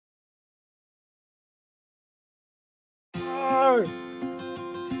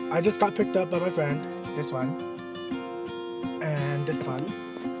I just got picked up by my friend. This one. And this one.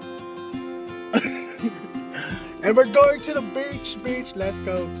 And we're going to the beach. Let's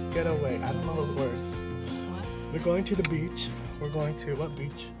go get away. I don't know those words. What? We're going to the beach. We're going to what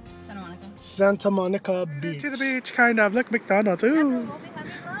beach? Santa Monica. Santa Monica Beach. To the beach, kind of. Look, McDonald's. Ooh. That's where we'll be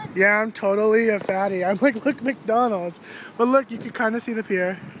having lunch. Yeah, I'm totally a fatty. I'm like, look, McDonald's. But look, you can kind of see the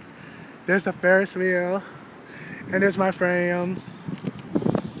pier. There's the Ferris wheel. And there's my frames.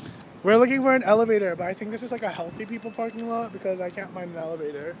 We're looking for an elevator, but I think this is like a healthy people parking lot because I can't find an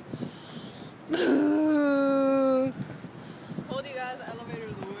elevator. Told you guys the elevator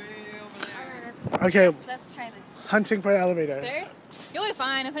is way over there. Okay, Let's try this. hunting for the elevator. Stairs? You'll be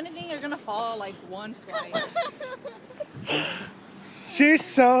fine. If anything, you're gonna fall like one flight. She's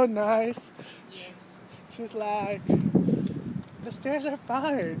so nice. Yes. She's like, the stairs are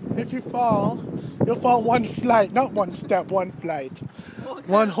fine. If you fall, you'll fall one flight, not one step, one flight. Well,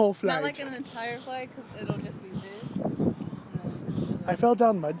 One whole flight. Not like an entire flight, because it'll just be this. I fell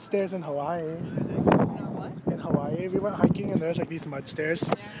down mud stairs in Hawaii. What? In Hawaii, we went hiking and there's like these mud stairs.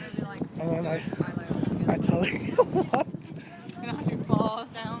 Yeah, it'll be like, And then I highlight. tell you what? You know how she falls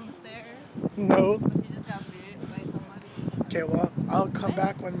down the stairs? No. She just got bit by somebody. Okay, well, I'll come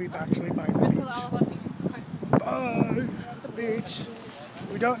back when we've actually find the That's beach. all about you. Bye. The beach.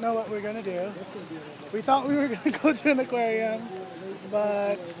 We don't know what we're gonna do. We thought we were gonna go to an aquarium,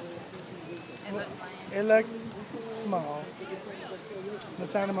 but it looked small. The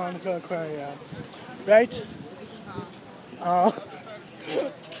Santa Monica Aquarium, right?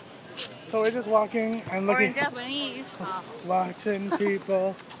 So we're just walking and Or in looking, Japanese. watching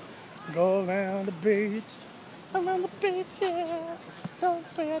people go around the beach. Around the beach, yeah. Don't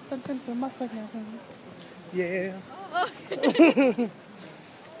pay attention to my signal. Yeah.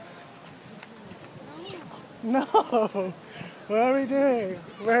 No. What are we doing?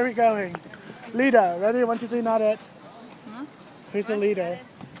 Where are we going? Leader, ready? 1, 2, 3, not it. Huh? Who's the leader?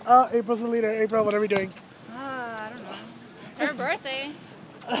 Oh, April's the leader. April, what are we doing? I don't know. It's her birthday.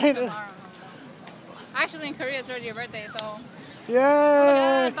 I know. Tomorrow. Actually, in Korea, it's already your birthday, so. Yay!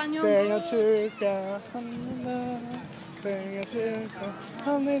 Oh my God, 생일 축하합니다. 생일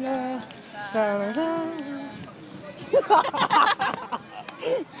축하합니다.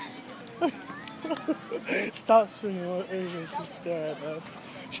 Stop singing what Asians to stare at us.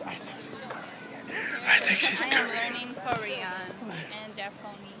 I think she's Korean. I think she's I am Korean. learning Korean and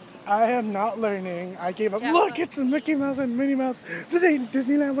Japanese. I am not learning. I gave up. Look, it's Mickey Mouse and Minnie Mouse.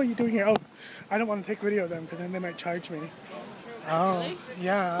 Disneyland, what are you doing here? Oh, I don't want to take video of them because then they might charge me. Oh, Really?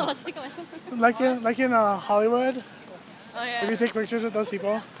 yeah. It's Like in Hollywood, Oh, yeah. if you take pictures with those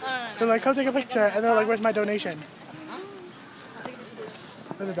people, No. they're like, come take a picture, and they're like, where's my donation?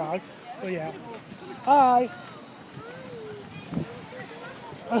 For the dog? Oh, yeah. Hi.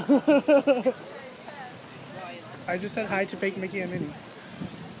 I just said hi to fake Mickey and Minnie.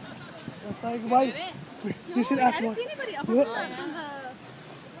 It's like, why? You should ask I them. didn't see anybody up What? above from the...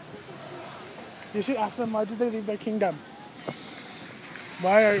 You should ask them why did they leave their kingdom?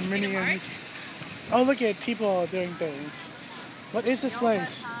 Why are Minnie and Mickey? Oh, look at people doing things. What is this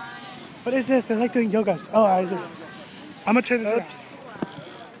place? What is this? They're like doing yogas. Oh, I'm gonna turn this around.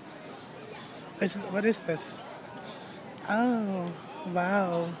 What is this? Oh,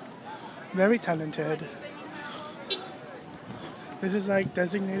 wow. Very talented. This is like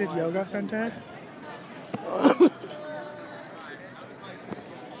designated yoga center.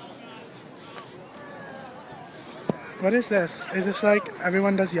 What is this? Is this like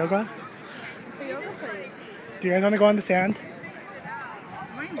everyone does yoga? The yoga place. Do you guys want to go on the sand?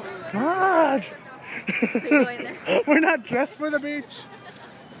 God! We're not dressed for the beach.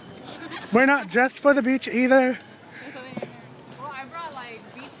 We're not dressed for the beach either. Well, I brought like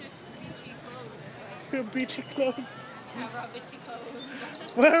beachy clothes. Beachy clothes. I brought beachy clothes.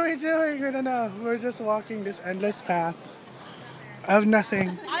 What are we doing? I don't know. We're just walking this endless path of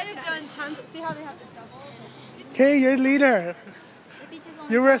nothing. I've done tons of, see how they have to double? Okay, you're leader.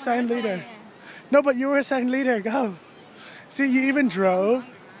 You were assigned leader. No, but you were assigned leader. Go. See, you even drove.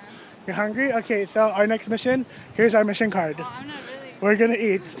 You're hungry? Okay, so our next mission, here's our mission card. Well, I'm not really. We're gonna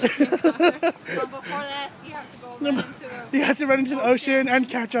eat. But before that, you have to go run into the You have to run into the ocean and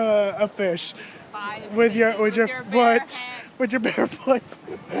catch a fish five with your bare foot, hand. with your bare foot.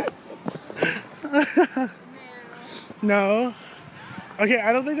 No. Okay,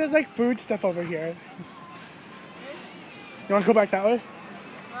 I don't think there's like food stuff over here. You want to go back that way?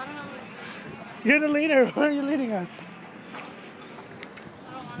 Well, I don't know. You're the leader. Where are you leading us?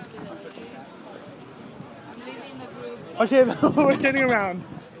 I don't want to be the leader. I'm leaving the group. Okay, we're turning around.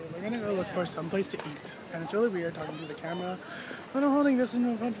 We're gonna go look for some place to eat, and it's really weird talking to the camera But I'm holding this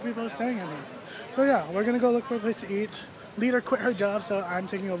in front of people staring at me. So yeah, we're gonna go look for a place to eat. Leader quit her job, so I'm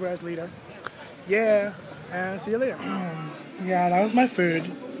taking over as leader. Yeah, and see you later. Yeah, that was my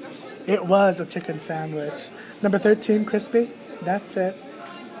food. It was a chicken sandwich. Number 13, crispy. That's it.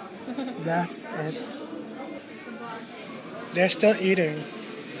 That's it. They're still eating.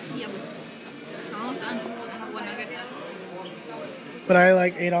 Yum. Almost done. I have one nugget left. But I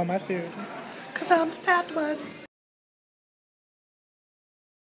like ate all my food. Cause I'm the fat one.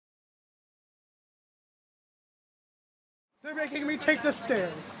 They're making me take the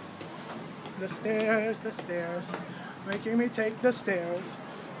stairs. The stairs, the stairs. Making me take the stairs.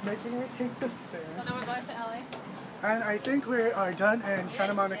 Making me take the So stairs. then we're going to LA. And I think we are done in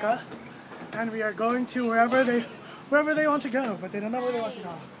Santa Monica. And we are going to wherever they want to go, but they don't know where they want to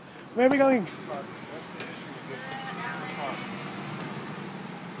go. Where are we going?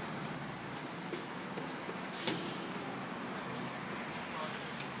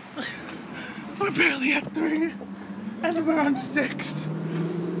 We're barely at 3, and we're on 6th.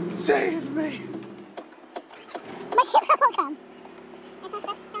 Save me! My camera will come. It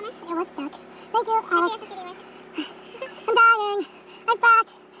was stuck. Thank you, Alex. I'm dying. I'm back.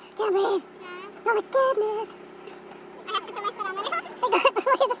 Can't breathe. Oh my goodness. I have to put my foot on my nose.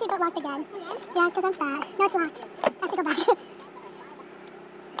 Why is the seatbelt locked again? Yeah, because I'm fat. No, it's locked. I have to go back.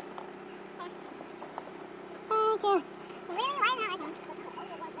 Thank you. Really? Why not?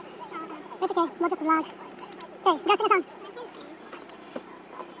 It's okay. We'll just vlog. Okay, go sing a song.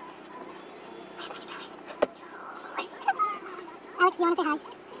 Alex, do you want to say hi?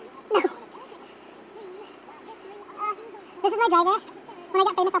 No. This is my driver. When I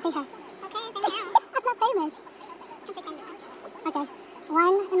get famous, I'll pay her. Okay, I'm not famous. Okay.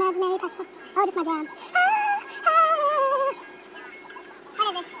 One imaginary passport. Oh, this is my jam. How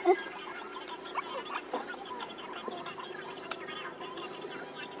did this? Oops.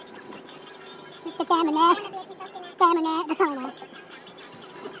 The damn there. Damn there. That's all I know.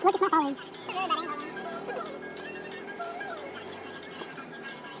 Look, it's not falling.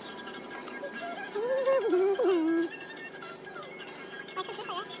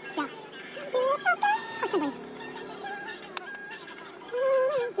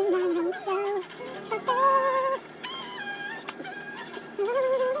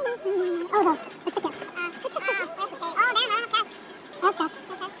 Oh, no, it's a gift. Oh, man, I have cash. I have cash.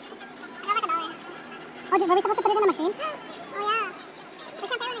 Okay. I got like $1. Oh, were we supposed to put it in the machine? Oh, yeah. We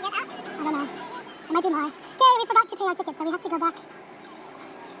can't pay when we get out? I don't know. It might be more. Okay, we forgot to pay our ticket, so we have to go back.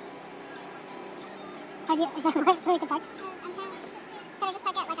 Is that where we can park? Should I just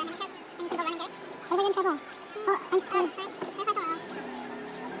park it like on the and you can go running there? I think I'm in trouble. Oh, I'm scared.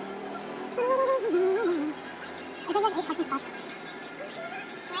 I think there's 8 parking spots.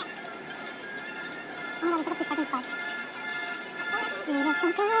 Where? Oh my god, we took up 2 parking spots.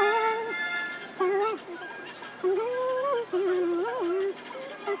 Beautiful girl, so